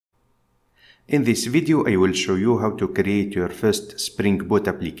In this video, I will show you how to create your first Spring Boot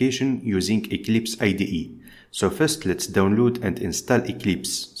application using Eclipse IDE. So first, let's download and install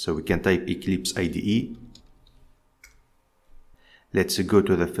Eclipse. So we can type Eclipse IDE. Let's go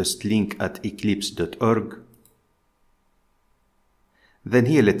to the first link at eclipse.org. Then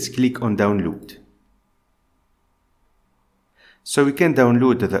here, let's click on download. So we can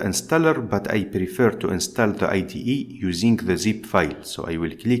download the installer, but I prefer to install the IDE using the zip file. So I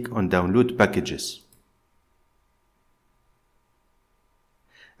will click on download packages.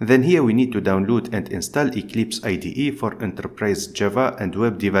 Then here we need to download and install Eclipse IDE for Enterprise Java and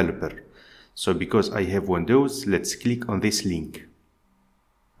Web Developer. So because I have Windows, let's click on this link.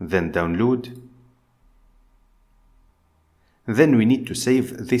 Then download. Then we need to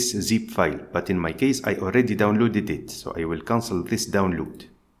save this zip file, but in my case I already downloaded it, so I will cancel this download.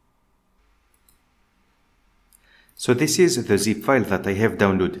 So this is the zip file that I have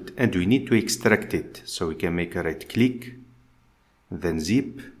downloaded, and we need to extract it. So we can make a right click, then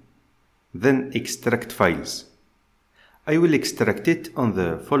zip, then extract files. I will extract it on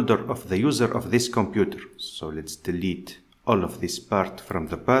the folder of the user of this computer. So let's delete all of this part from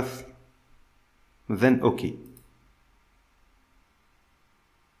the path, then OK.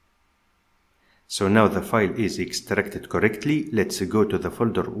 So now the file is extracted correctly. Let's go to the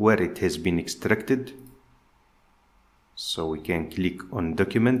folder where it has been extracted. So we can click on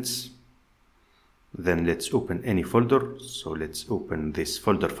Documents. Then let's open any folder. So let's open this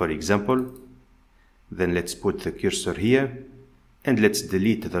folder, for example. Then let's put the cursor here. And let's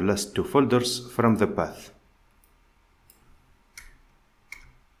delete the last two folders from the path.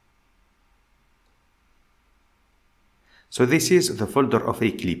 So this is the folder of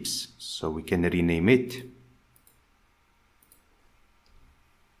Eclipse, so we can rename it.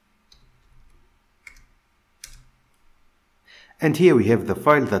 And here we have the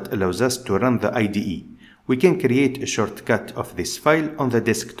file that allows us to run the IDE. We can create a shortcut of this file on the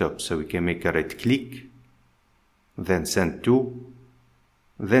desktop, so we can make a right click, then send to,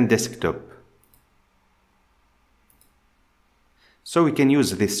 then desktop. So we can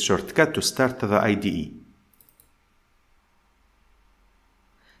use this shortcut to start the IDE.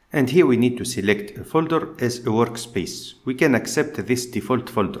 And here we need to select a folder as a workspace. We can accept this default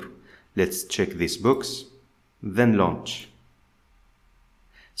folder. Let's check this box, then launch.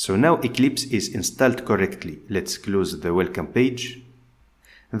 So now Eclipse is installed correctly. Let's close the welcome page.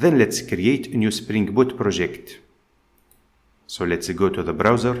 Then let's create a new Spring Boot project. So let's go to the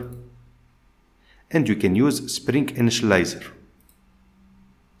browser. And you can use Spring Initializr.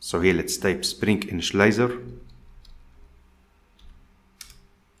 So here let's type Spring Initializr.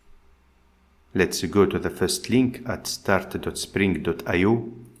 Let's go to the first link at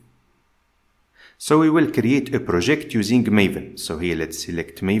start.spring.io. So we will create a project using Maven. So here let's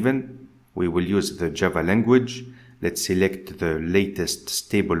select Maven. We will use the Java language. Let's select the latest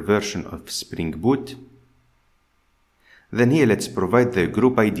stable version of Spring Boot. Then here let's provide the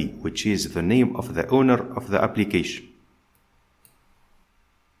group ID, which is the name of the owner of the application.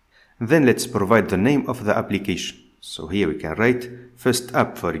 Then let's provide the name of the application. So here we can write first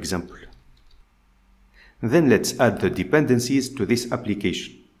app, for example. Then let's add the dependencies to this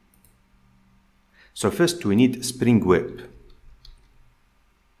application. So first we need Spring Web.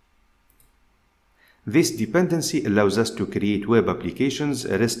 This dependency allows us to create web applications,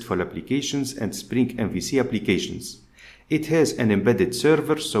 RESTful applications, and Spring MVC applications. It has an embedded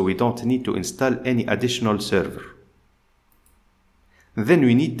server, so we don't need to install any additional server. Then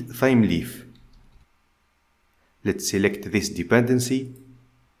we need Thymeleaf. Let's select this dependency.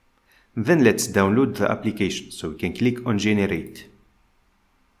 Then let's download the application, so we can click on Generate.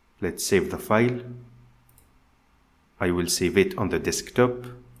 Let's save the file. I will save it on the desktop.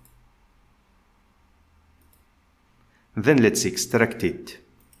 Then let's extract it.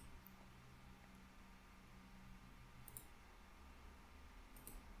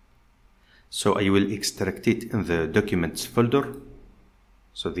 So I will extract it in the Documents folder.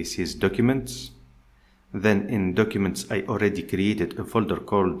 So this is Documents. Then in Documents I already created a folder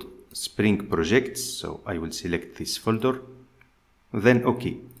called Spring Projects, so I will select this folder, then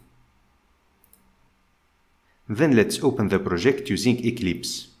OK. Then let's open the project using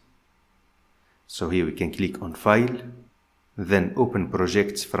Eclipse. So here we can click on File, then Open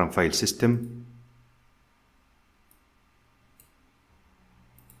Projects from File System.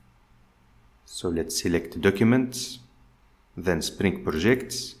 So let's select Documents, then Spring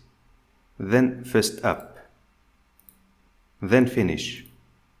Projects, then First App, then Finish.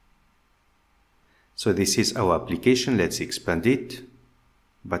 So this is our application. Let's expand it.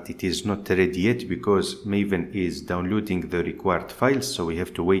 but it is not ready yet because Maven is downloading the required files, so we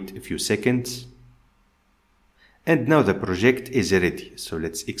have to wait a few seconds. And now the project is ready, so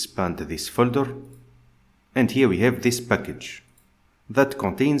let's expand this folder. And here we have this package that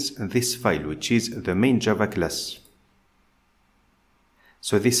contains this file, which is the main Java class.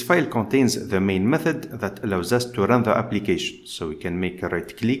 So this file contains the main method that allows us to run the application. So we can make a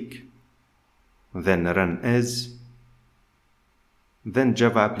right click, then run as, then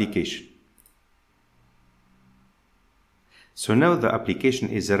Java application. So now the application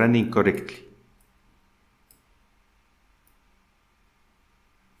is running correctly.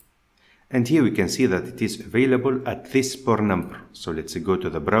 And here we can see that it is available at this port number. So let's go to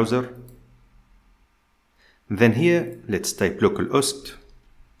the browser. Then here, let's type localhost,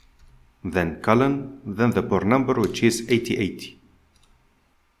 then colon, then the port number, which is 8080.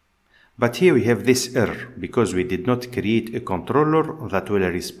 But here we have this error because we did not create a controller that will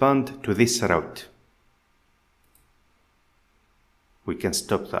respond to this route. We can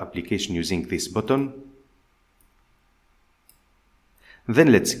stop the application using this button.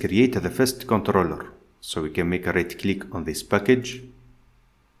 Then let's create the first controller. So we can make a right click on this package,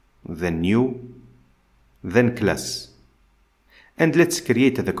 then new, then class. And let's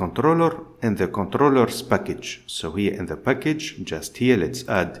create the controller and the controllers package. So here in the package, just here, let's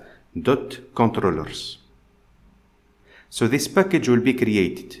add .controllers. So this package will be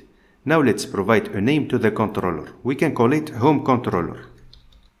created. Now let's provide a name to the controller. We can call it home controller.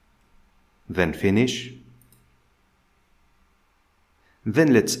 Then finish.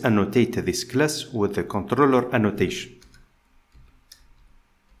 Then let's annotate this class with the controller annotation.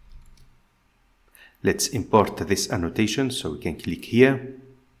 Let's import this annotation, so we can click here,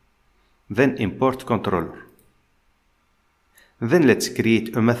 then import controller. Then let's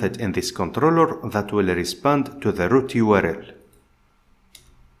create a method in this controller that will respond to the root URL.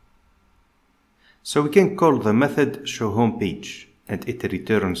 So we can call the method showHomePage, and it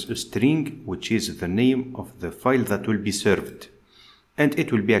returns a string, which is the name of the file that will be served. And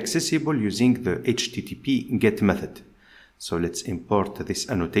it will be accessible using the HTTP GET method. So let's import this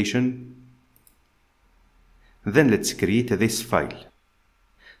annotation. Then let's create this file.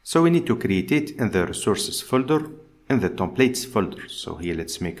 So we need to create it in the resources folder, in the templates folder. So here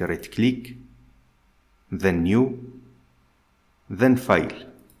let's make a right click, then new, then file.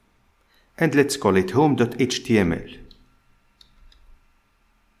 And let's call it home.html.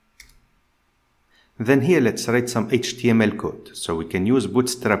 Then here let's write some HTML code. So we can use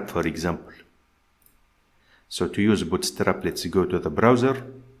Bootstrap, for example. So to use Bootstrap, let's go to the browser.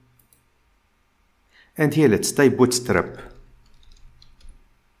 And here let's type Bootstrap.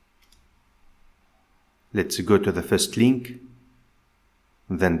 Let's go to the first link,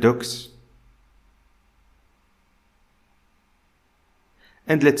 then docs.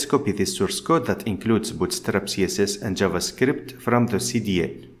 And let's copy this source code that includes Bootstrap CSS and JavaScript from the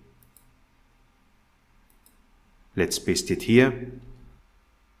CDN. Let's paste it here.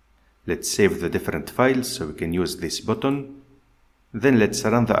 Let's save the different files so we can use this button. Then let's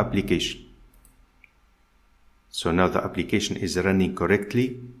run the application. So now the application is running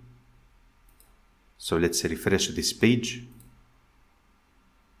correctly. So let's refresh this page.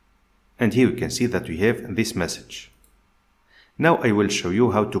 And here we can see that we have this message. Now I will show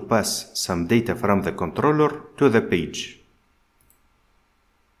you how to pass some data from the controller to the page.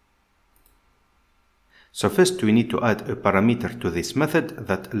 So first we need to add a parameter to this method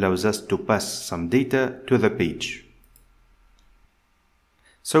that allows us to pass some data to the page.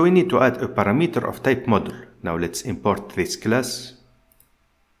 So we need to add a parameter of type model. Now let's import this class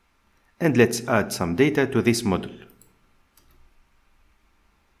and let's add some data to this model.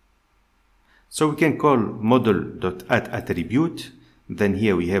 So we can call model.addAttribute, then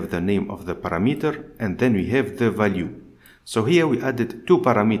here we have the name of the parameter and then we have the value. So here we added two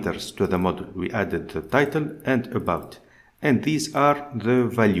parameters to the model. We added the title and about, and these are the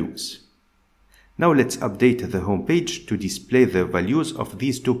values. Now let's update the home page to display the values of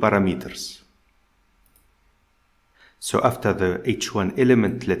these two parameters. So after the h1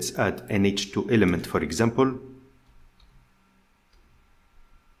 element, let's add an h2 element, for example.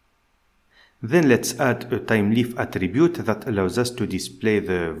 Then let's add a Thymeleaf attribute that allows us to display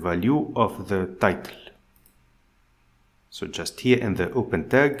the value of the title. So just here in the open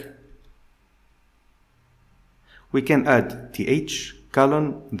tag, we can add th,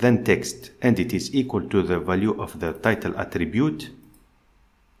 colon, then text, and it is equal to the value of the title attribute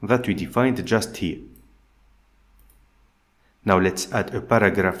that we defined just here. Now let's add a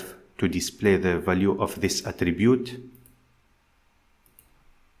paragraph to display the value of this attribute.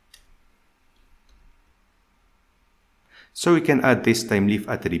 So we can add this Thymeleaf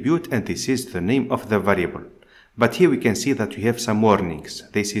attribute, and this is the name of the variable. But here we can see that we have some warnings.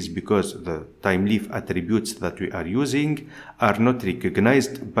 This is because the Thymeleaf attributes that we are using are not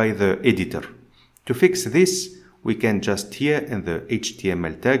recognized by the editor. To fix this, we can just here in the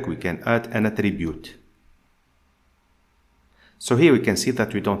HTML tag, we can add an attribute. So here we can see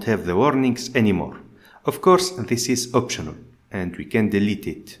that we don't have the warnings anymore. Of course, this is optional and we can delete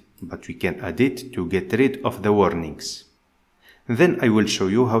it, but we can add it to get rid of the warnings. Then I will show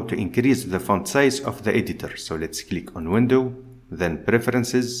you how to increase the font size of the editor. So let's click on Window, then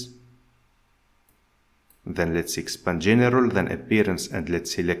Preferences, then let's expand General, then Appearance, and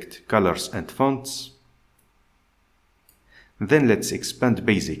let's select Colors and Fonts. Then let's expand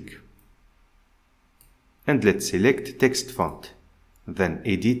Basic, and let's select Text Font, then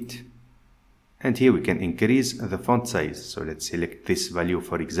Edit, and here we can increase the font size. So let's select this value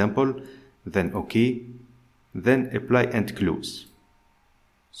for example, then OK, then Apply and Close.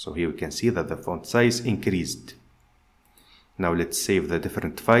 So here we can see that the font size increased. Now let's save the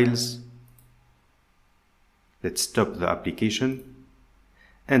different files. Let's stop the application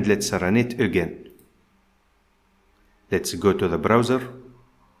and let's run it again. Let's go to the browser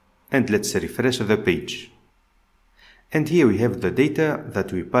and let's refresh the page. And here we have the data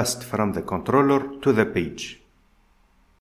that we passed from the controller to the page.